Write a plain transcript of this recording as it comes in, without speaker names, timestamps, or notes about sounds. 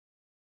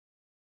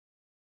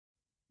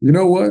You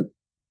know what?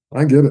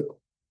 I get it.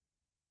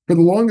 For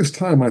the longest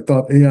time, I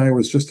thought AI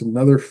was just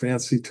another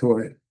fancy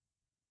toy,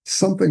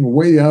 something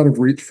way out of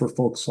reach for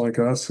folks like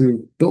us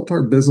who built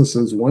our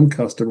businesses one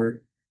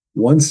customer,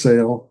 one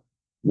sale,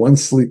 one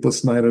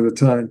sleepless night at a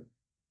time.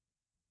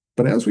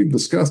 But as we've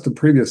discussed in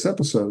previous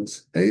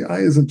episodes, AI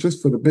isn't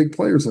just for the big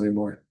players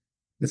anymore.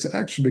 It's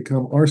actually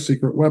become our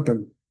secret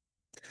weapon.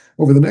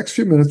 Over the next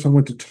few minutes, I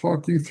want to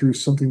talk you through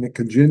something that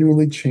could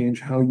genuinely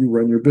change how you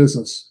run your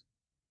business.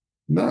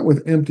 Not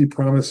with empty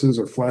promises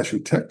or flashy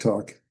tech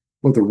talk,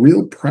 but with a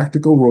real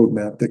practical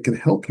roadmap that can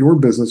help your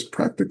business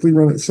practically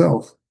run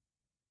itself.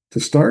 To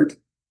start,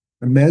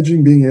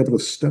 imagine being able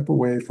to step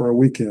away for a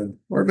weekend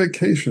or a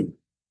vacation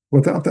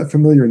without that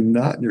familiar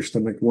knot in your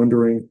stomach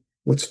wondering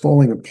what's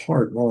falling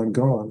apart while I'm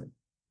gone.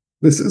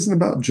 This isn't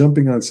about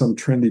jumping on some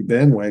trendy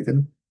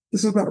bandwagon.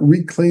 This is about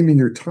reclaiming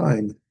your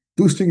time,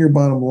 boosting your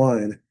bottom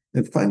line,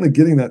 and finally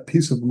getting that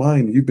peace of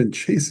mind you've been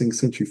chasing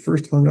since you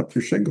first hung up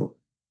your shingle.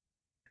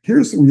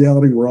 Here's the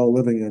reality we're all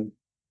living in.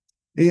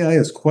 AI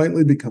has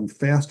quietly become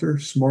faster,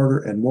 smarter,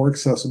 and more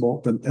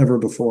accessible than ever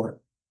before.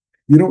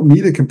 You don't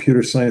need a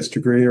computer science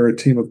degree or a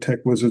team of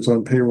tech wizards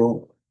on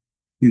payroll.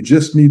 You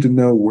just need to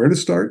know where to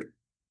start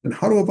and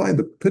how to avoid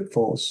the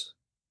pitfalls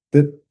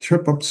that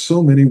trip up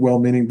so many well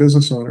meaning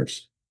business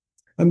owners.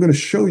 I'm going to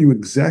show you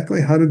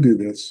exactly how to do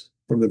this,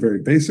 from the very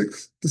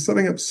basics to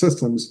setting up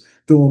systems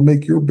that will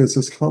make your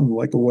business hum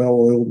like a well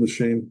oiled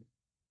machine.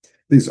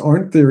 These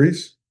aren't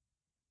theories.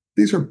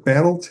 These are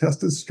battle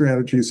tested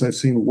strategies I've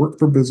seen work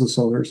for business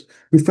owners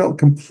who felt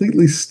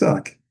completely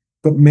stuck,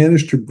 but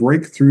managed to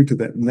break through to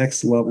that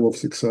next level of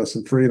success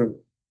and freedom.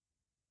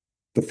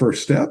 The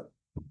first step,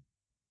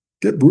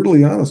 get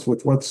brutally honest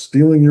with what's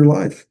stealing your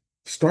life.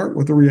 Start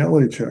with a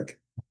reality check,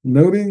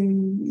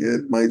 noting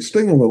it might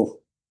sting a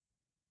little.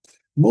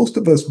 Most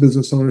of us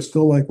business owners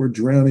feel like we're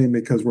drowning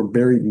because we're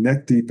buried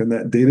neck deep in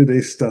that day to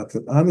day stuff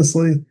that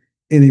honestly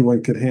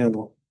anyone could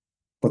handle.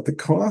 But the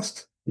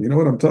cost, you know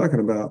what I'm talking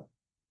about.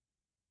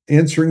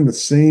 Answering the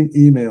same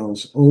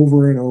emails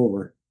over and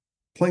over,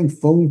 playing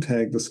phone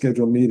tag to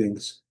schedule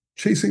meetings,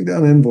 chasing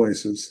down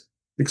invoices,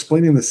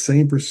 explaining the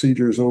same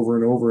procedures over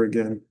and over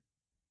again.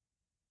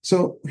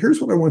 So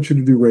here's what I want you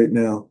to do right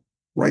now.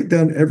 Write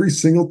down every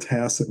single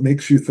task that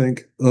makes you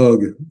think,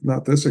 ugh,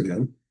 not this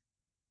again.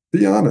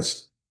 Be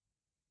honest.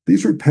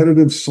 These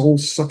repetitive, soul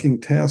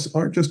sucking tasks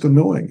aren't just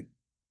annoying.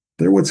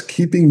 They're what's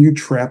keeping you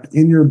trapped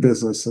in your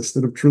business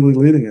instead of truly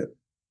leading it.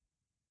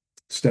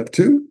 Step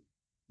two,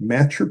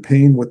 match your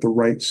pain with the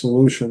right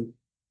solution.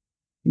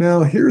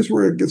 Now, here's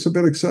where it gets a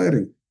bit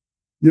exciting.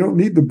 You don't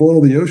need to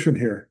boil the ocean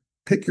here.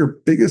 Pick your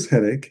biggest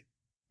headache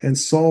and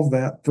solve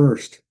that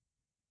first.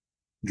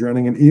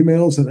 Drowning in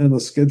emails and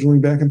endless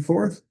scheduling back and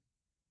forth?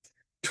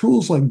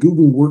 Tools like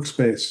Google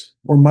Workspace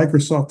or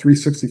Microsoft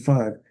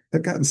 365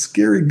 have gotten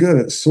scary good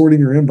at sorting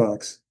your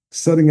inbox,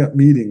 setting up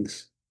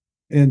meetings,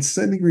 and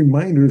sending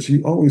reminders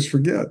you always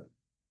forget.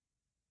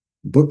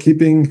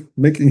 Bookkeeping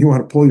making you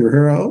want to pull your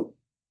hair out?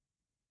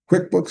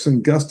 QuickBooks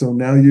and Gusto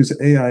now use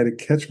AI to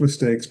catch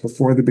mistakes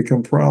before they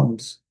become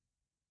problems.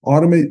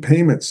 Automate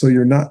payments so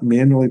you're not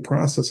manually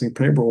processing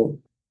payroll.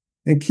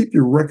 And keep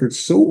your records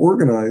so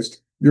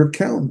organized, your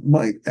accountant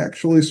might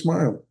actually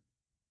smile.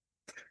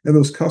 And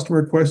those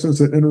customer questions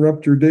that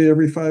interrupt your day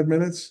every 5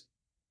 minutes?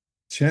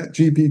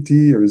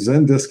 ChatGPT or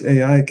Zendesk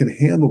AI can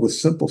handle the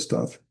simple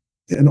stuff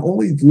and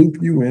only loop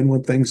you in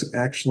when things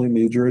actually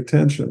need your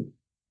attention.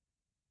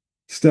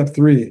 Step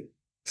three,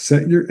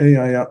 set your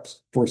AI up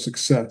for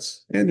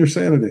success and your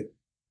sanity.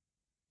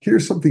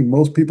 Here's something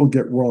most people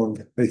get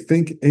wrong. They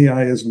think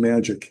AI is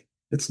magic.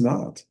 It's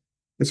not.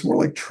 It's more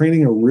like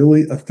training a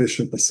really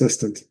efficient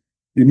assistant.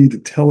 You need to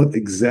tell it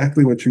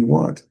exactly what you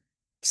want.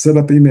 Set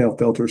up email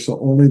filters so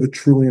only the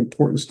truly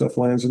important stuff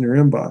lands in your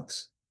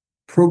inbox.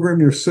 Program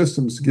your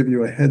systems to give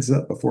you a heads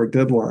up before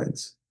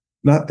deadlines,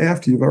 not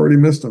after you've already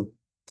missed them.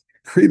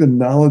 Create a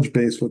knowledge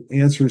base with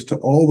answers to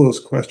all those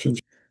questions,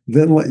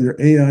 then let your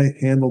AI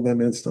handle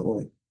them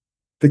instantly.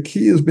 The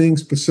key is being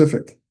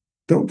specific.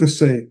 Don't just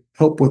say,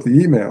 help with the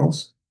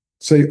emails.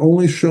 Say,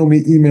 only show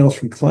me emails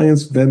from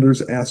clients,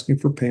 vendors asking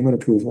for payment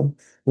approval,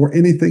 or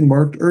anything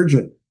marked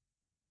urgent.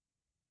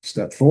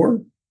 Step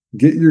four,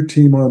 get your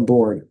team on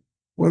board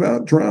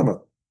without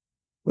drama.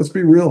 Let's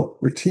be real,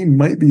 your team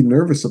might be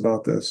nervous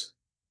about this.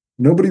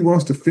 Nobody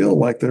wants to feel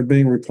like they're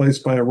being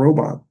replaced by a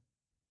robot.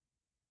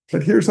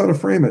 But here's how to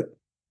frame it.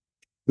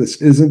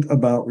 This isn't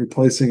about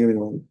replacing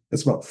anyone.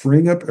 It's about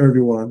freeing up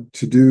everyone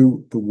to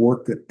do the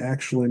work that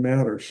actually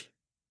matters.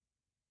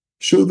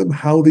 Show them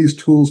how these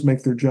tools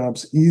make their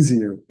jobs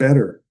easier,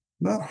 better,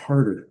 not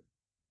harder.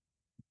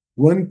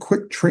 Run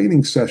quick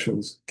training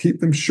sessions. Keep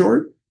them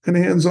short and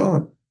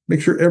hands-on.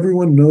 Make sure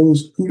everyone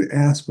knows who to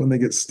ask when they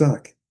get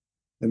stuck.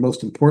 And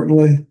most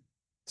importantly,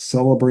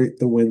 celebrate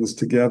the wins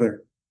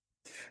together.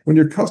 When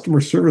your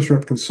customer service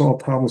rep can solve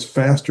problems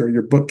faster,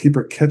 your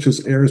bookkeeper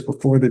catches errors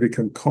before they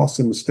become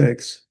costly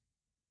mistakes.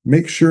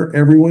 Make sure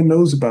everyone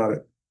knows about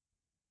it.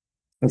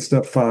 And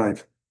step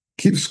five,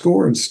 keep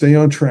score and stay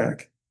on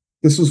track.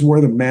 This is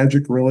where the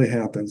magic really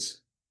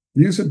happens.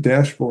 Use a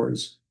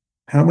dashboards.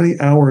 How many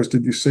hours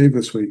did you save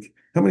this week?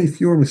 How many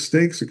fewer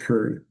mistakes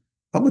occurred?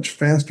 How much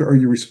faster are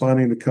you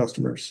responding to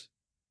customers?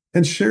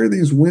 And share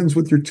these wins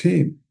with your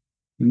team.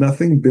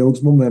 Nothing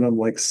builds momentum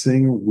like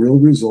seeing real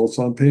results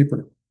on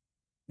paper.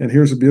 And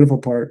here's the beautiful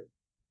part.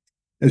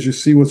 As you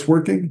see what's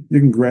working, you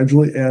can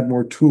gradually add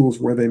more tools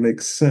where they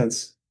make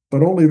sense,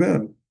 but only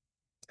then.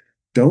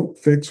 Don't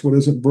fix what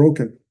isn't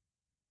broken.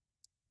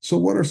 So,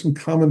 what are some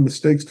common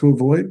mistakes to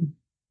avoid?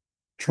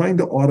 Trying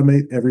to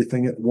automate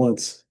everything at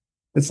once.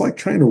 It's like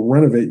trying to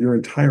renovate your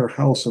entire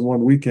house in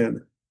one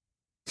weekend.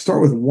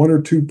 Start with one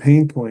or two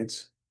pain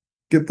points.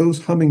 Get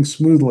those humming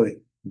smoothly.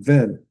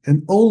 Then,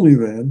 and only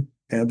then,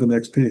 add the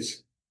next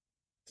piece.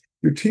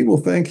 Your team will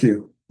thank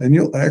you, and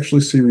you'll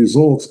actually see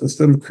results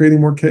instead of creating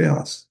more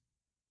chaos.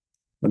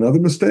 Another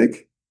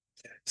mistake?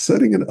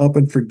 Setting it up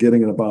and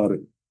forgetting about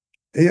it.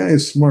 AI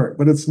is smart,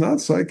 but it's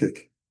not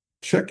psychic.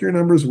 Check your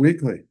numbers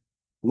weekly.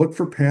 Look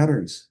for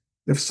patterns.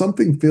 If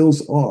something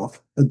feels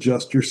off,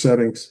 adjust your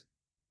settings.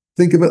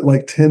 Think of it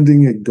like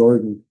tending a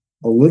garden.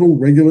 A little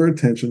regular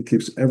attention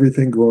keeps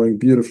everything growing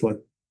beautifully.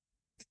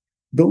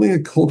 Building a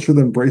culture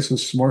that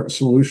embraces smart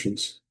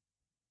solutions.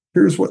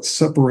 Here's what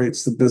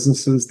separates the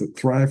businesses that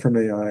thrive from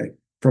AI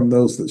from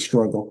those that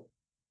struggle.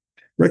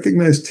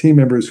 Recognize team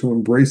members who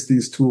embrace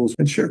these tools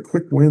and share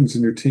quick wins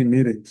in your team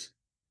meetings.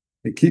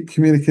 And keep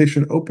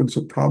communication open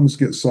so problems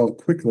get solved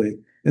quickly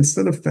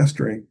instead of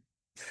festering.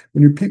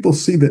 When your people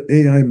see that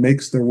AI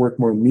makes their work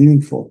more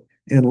meaningful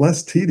and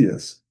less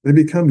tedious, they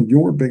become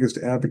your biggest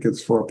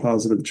advocates for a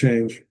positive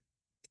change.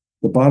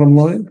 The bottom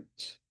line,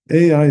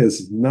 AI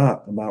is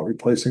not about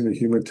replacing the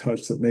human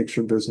touch that makes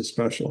your business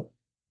special.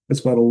 It's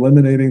about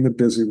eliminating the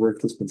busy work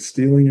that's been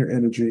stealing your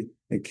energy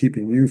and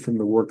keeping you from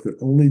the work that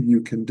only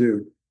you can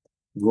do,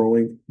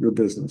 growing your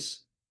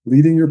business,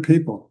 leading your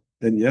people,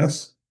 and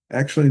yes,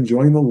 actually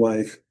enjoying the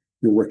life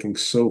you're working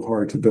so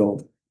hard to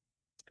build.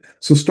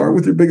 So start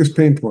with your biggest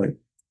pain point.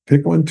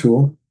 Pick one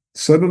tool,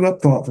 set it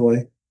up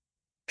thoughtfully,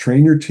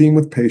 train your team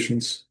with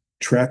patience,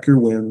 track your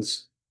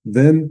wins,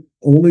 then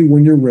only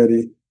when you're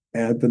ready,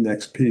 add the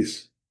next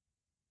piece.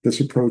 This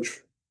approach,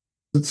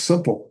 it's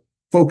simple,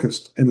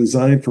 focused, and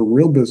designed for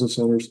real business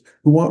owners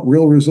who want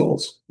real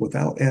results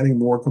without adding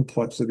more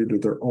complexity to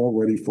their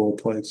already full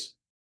plates.